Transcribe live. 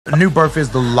New Birth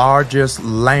is the largest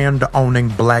land-owning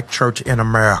black church in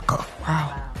America.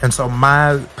 Wow. And so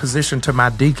my position to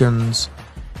my deacons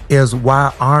is,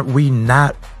 why aren't we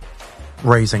not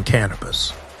raising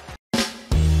cannabis?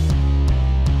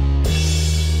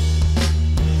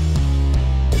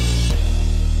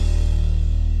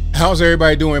 How's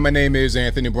everybody doing? My name is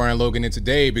Anthony Brian Logan, and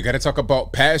today we got to talk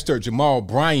about Pastor Jamal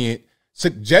Bryant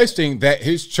suggesting that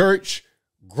his church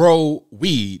grow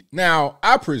weed. Now,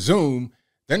 I presume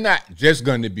they're not just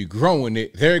going to be growing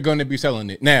it, they're going to be selling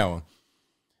it. Now,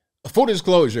 full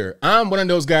disclosure, I'm one of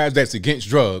those guys that's against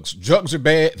drugs. Drugs are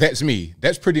bad, that's me.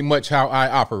 That's pretty much how I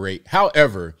operate.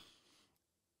 However,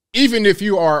 even if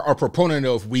you are a proponent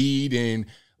of weed and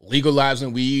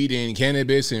legalizing weed and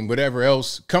cannabis and whatever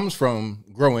else comes from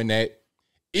growing that,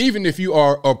 even if you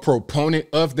are a proponent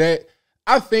of that,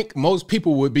 I think most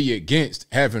people would be against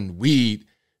having weed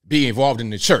be involved in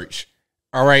the church.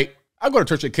 All right. I go to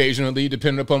church occasionally,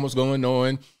 depending upon what's going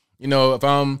on. You know, if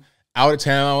I'm out of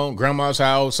town, grandma's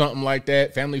house, something like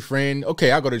that, family friend,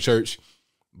 okay, I'll go to church.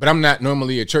 But I'm not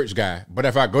normally a church guy. But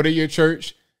if I go to your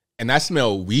church and I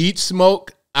smell weed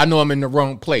smoke, I know I'm in the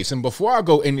wrong place. And before I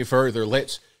go any further,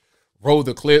 let's roll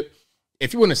the clip.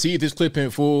 If you want to see this clip in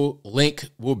full, link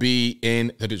will be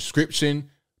in the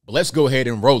description. But let's go ahead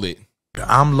and roll it.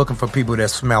 I'm looking for people that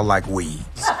smell like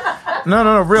weeds.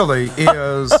 No, really,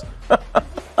 is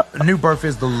New Birth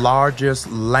is the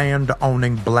largest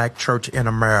land-owning black church in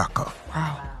America.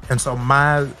 Wow. And so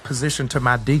my position to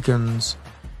my deacons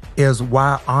is,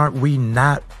 why aren't we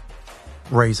not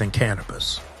raising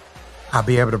cannabis? I'll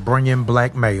be able to bring in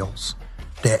black males.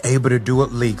 They're able to do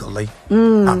it legally.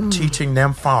 I'm teaching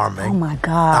them farming. Oh, my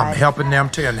God. I'm helping them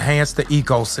to enhance the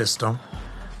ecosystem.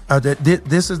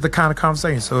 This is the kind of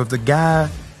conversation. So if the guy,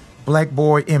 black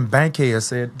boy in Bankhead,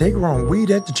 said, they growing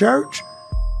weed at the church,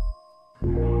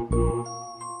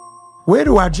 where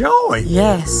do I join?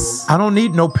 Yes. I don't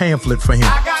need no pamphlet for him.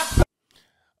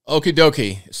 Okie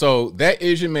dokie. So that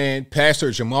is your man,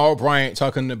 Pastor Jamal Bryant,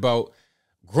 talking about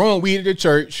growing weed at the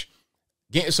church,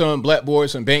 getting some black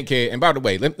boys, some Bankhead. And by the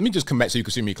way, let me just come back so you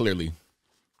can see me clearly.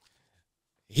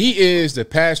 He is the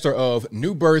pastor of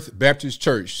New Birth Baptist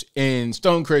Church in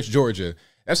Stonecrest, Georgia.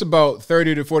 That's about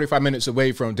 30 to 45 minutes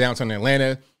away from downtown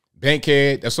Atlanta.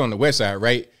 Bankhead, that's on the west side,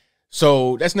 right?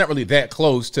 So that's not really that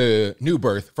close to New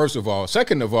Birth, first of all.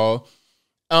 Second of all,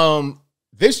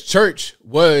 this church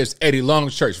was Eddie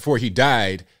Long's church before he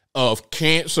died of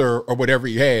cancer or whatever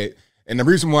he had. And the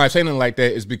reason why I'm saying it like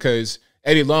that is because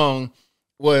Eddie Long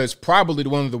was probably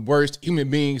one of the worst human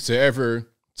beings to ever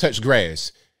touch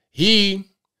grass. He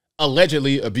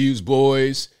allegedly abused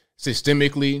boys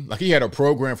systemically. Like, he had a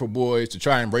program for boys to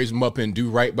try and raise them up and do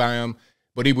right by them,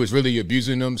 but he was really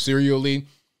abusing them serially.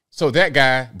 So that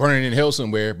guy burning in hell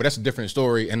somewhere, but that's a different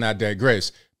story, and I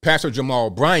digress. Pastor Jamal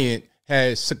Bryant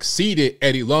has succeeded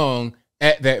Eddie Long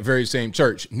at that very same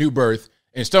church, New Birth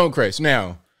in Stonecrest.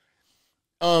 Now,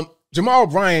 Jamal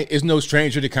Bryant is no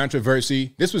stranger to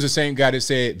controversy. This was the same guy that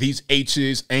said these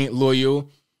H's ain't loyal.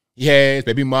 He has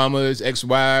baby mamas,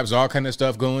 ex-wives, all kind of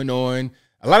stuff going on.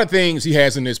 A lot of things he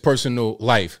has in his personal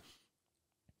life.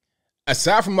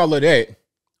 Aside from all of that,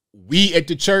 we at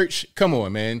the church, come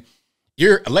on, man.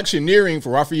 You're electioneering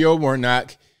for Raphael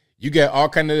Warnock. You got all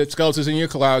kind of skeletons in your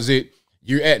closet.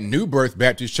 You're at New Birth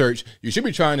Baptist Church. You should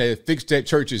be trying to fix that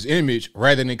church's image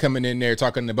rather than coming in there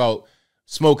talking about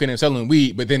smoking and selling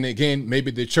weed. But then again,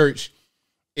 maybe the church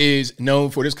is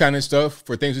known for this kind of stuff,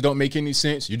 for things that don't make any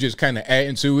sense. You're just kind of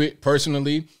adding to it.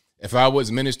 Personally, if I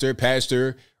was minister,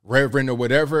 pastor, reverend, or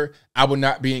whatever, I would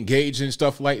not be engaged in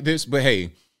stuff like this. But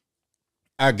hey,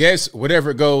 I guess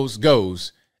whatever goes,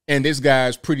 goes. And this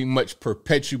guy's pretty much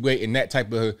perpetuating that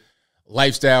type of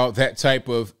lifestyle, that type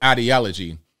of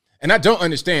ideology. And I don't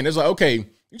understand. It's like, okay,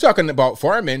 you're talking about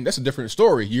farming. That's a different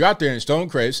story. You're out there in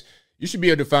Stonecrest. You should be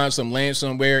able to find some land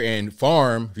somewhere and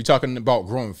farm. If you're talking about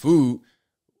growing food,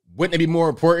 wouldn't it be more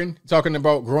important talking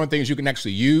about growing things you can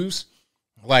actually use?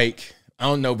 Like, I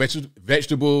don't know,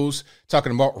 vegetables,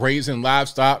 talking about raising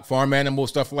livestock, farm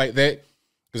animals, stuff like that.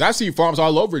 Because I see farms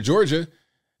all over Georgia.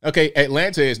 Okay,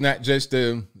 Atlanta is not just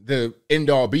the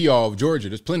end-all, be-all of Georgia.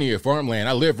 There's plenty of farmland.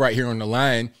 I live right here on the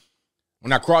line.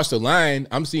 When I cross the line,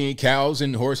 I'm seeing cows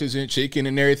and horses and chicken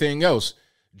and everything else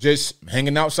just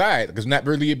hanging outside, because it's not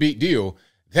really a big deal.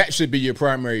 That should be your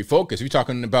primary focus. If you're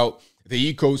talking about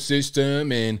the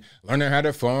ecosystem and learning how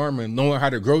to farm and knowing how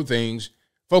to grow things,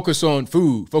 focus on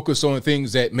food, focus on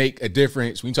things that make a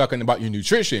difference when you're talking about your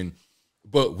nutrition.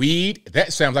 But weed,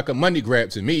 that sounds like a money grab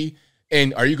to me.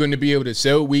 And are you going to be able to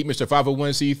sell weed, Mr.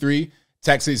 501c3,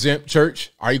 tax exempt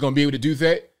church? Are you going to be able to do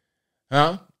that?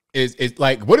 Huh? It's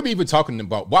like, what are we even talking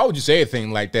about? Why would you say a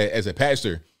thing like that as a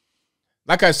pastor?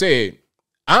 like I said,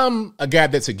 I'm a guy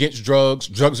that's against drugs.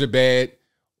 Drugs are bad.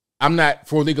 I'm not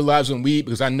for legalizing weed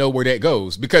because I know where that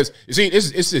goes. Because, you see,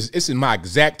 this is my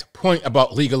exact point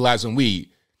about legalizing weed.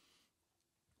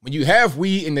 When you have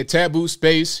weed in the taboo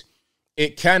space,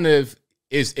 it kind of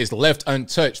is left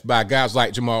untouched by guys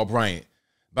like Jamal Bryant,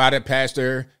 by the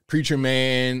pastor, preacher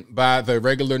man, by the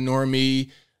regular normie,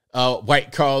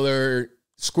 white collar,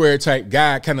 square type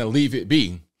guy, kind of leave it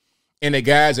be. And the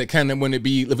guys that kind of want to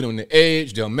be living on the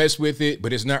edge, they'll mess with it,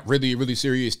 but it's not really a really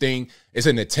serious thing. It's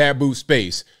in the taboo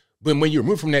space. But when you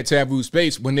remove from that taboo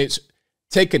space, when it's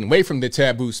taken away from the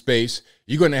taboo space,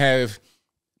 you're going to have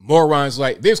morons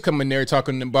like this coming there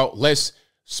talking about let's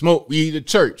smoke weed at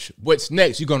church. What's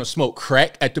next? You're going to smoke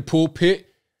crack at the pulpit?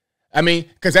 I mean,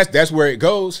 because that's where it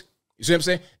goes. You see what I'm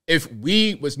saying? If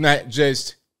weed was not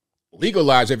just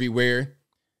legalized everywhere,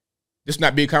 this would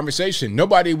not be a conversation.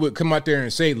 Nobody would come out there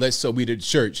and say, let's sell weed at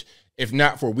church, if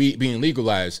not for weed being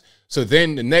legalized. So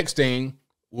then the next thing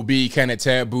will be kind of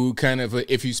taboo, kind of an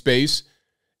iffy space.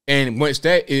 And once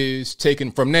that is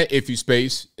taken from that iffy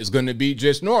space, it's going to be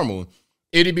just normal.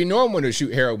 It'd be normal to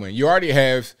shoot heroin. You already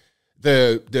have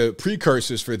the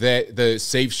precursors for that, the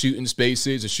safe shooting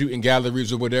spaces, the shooting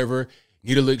galleries or whatever,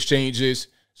 needle exchanges,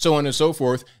 so on and so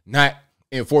forth, not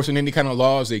enforcing any kind of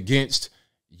laws against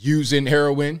using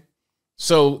heroin.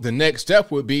 So the next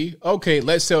step would be, okay,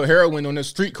 let's sell heroin on the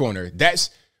street corner. That's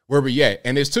where we at.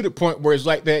 And it's to the point where it's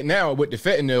like that now with the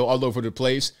fentanyl all over the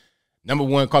place. Number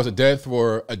one cause of death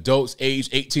for adults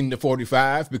aged 18 to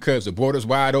 45 because the border's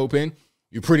wide open.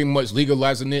 You're pretty much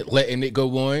legalizing it, letting it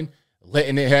go on,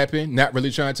 letting it happen, not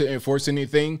really trying to enforce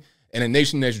anything. And a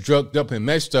nation that's drugged up and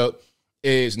messed up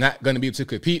is not going to be able to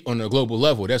compete on a global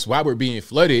level. That's why we're being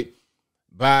flooded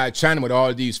by China with all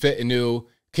of these fentanyl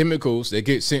chemicals that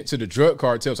get sent to the drug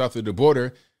cartels south of the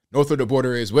border, north of the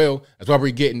border as well. That's why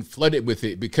we're getting flooded with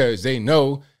it, because they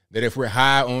know that if we're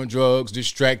high on drugs,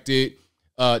 distracted,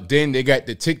 then they got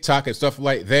the TikTok and stuff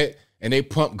like that, and they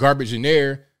pump garbage in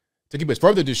there to keep us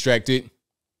further distracted.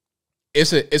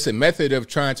 It's a method of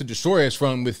trying to destroy us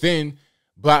from within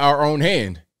by our own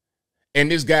hand. And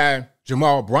this guy,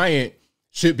 Jamal Bryant,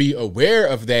 should be aware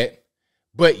of that,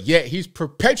 but yet he's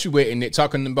perpetuating it,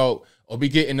 talking about, oh, be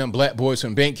getting them black boys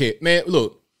from Bankhead. Man,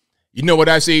 look, you know what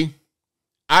I see?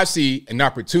 I see an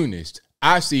opportunist.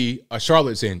 I see a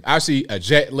charlatan. I see a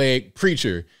jet-lagged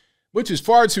preacher, which is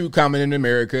far too common in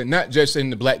America, not just in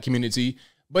the black community,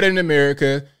 but in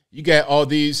America. You got all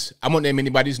these, I won't name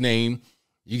anybody's name.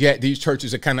 You got these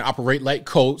churches that kind of operate like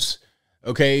cults,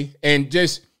 okay? And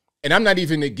I'm not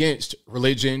even against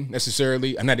religion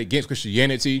necessarily. I'm not against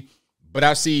Christianity, but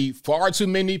I see far too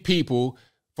many people,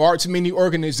 far too many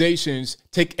organizations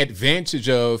take advantage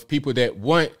of people that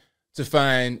want to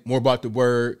find more about the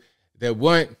word, that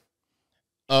want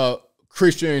a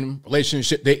Christian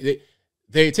relationship.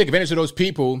 They take advantage of those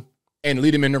people and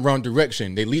lead them in the wrong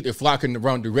direction. They lead their flock in the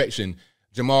wrong direction.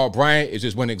 Jamal Bryant is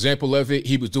just one example of it.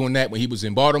 He was doing that when he was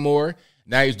in Baltimore.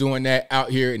 Now he's doing that out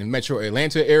here in the metro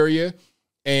Atlanta area.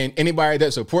 And anybody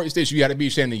that supports this, you got to be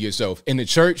ashamed of yourself. In the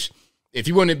church, if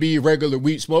you want to be a regular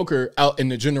weed smoker out in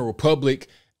the general public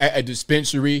at a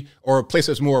dispensary or a place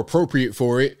that's more appropriate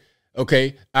for it,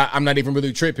 okay, I'm not even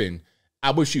really tripping.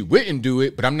 I wish you wouldn't do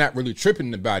it, but I'm not really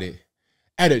tripping about it.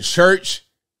 At a church,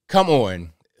 come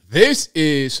on. This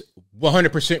is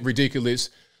 100% ridiculous,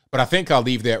 but I think I'll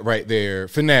leave that right there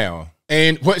for now.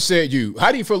 And what said you?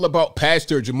 How do you feel about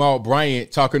Pastor Jamal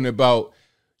Bryant talking about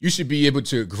you should be able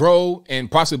to grow and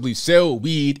possibly sell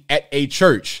weed at a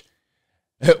church?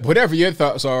 Whatever your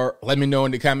thoughts are, let me know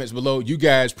in the comments below. You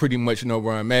guys pretty much know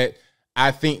where I'm at.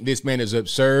 I think this man is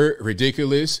absurd,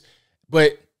 ridiculous,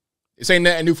 but this ain't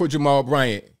nothing new for Jamal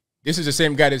Bryant. This is the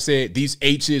same guy that said these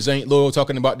H's ain't loyal,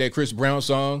 talking about that Chris Brown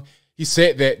song. He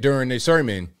said that during a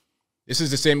sermon. This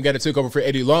is the same guy that took over for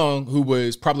Eddie Long, who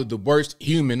was probably the worst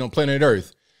human on planet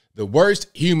Earth. The worst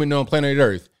human on planet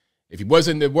Earth. If he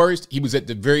wasn't the worst, he was at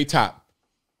the very top.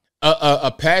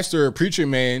 A pastor, a preacher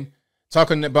man,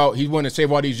 talking about he wanted to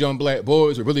save all these young black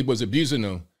boys, or really was abusing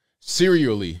them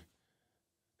serially.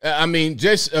 I mean,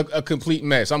 just a complete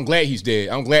mess. I'm glad he's dead.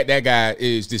 I'm glad that guy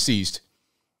is deceased.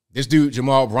 This dude,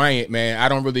 Jamal Bryant, man, I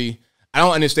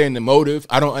don't understand the motive.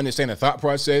 I don't understand the thought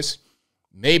process.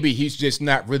 Maybe he's just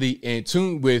not really in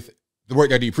tune with the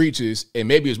work that he preaches, and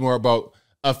maybe it's more about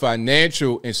a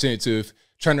financial incentive,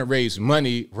 trying to raise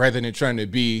money rather than trying to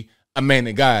be a man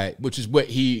of God, which is what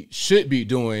he should be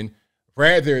doing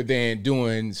rather than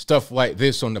doing stuff like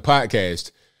this on the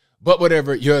podcast. But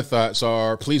whatever your thoughts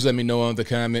are, please let me know in the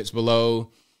comments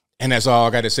below. And that's all I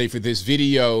got to say for this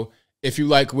video. If you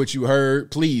like what you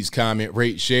heard, please comment,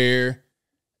 rate, share,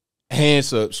 and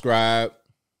subscribe.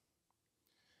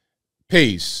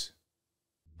 Peace.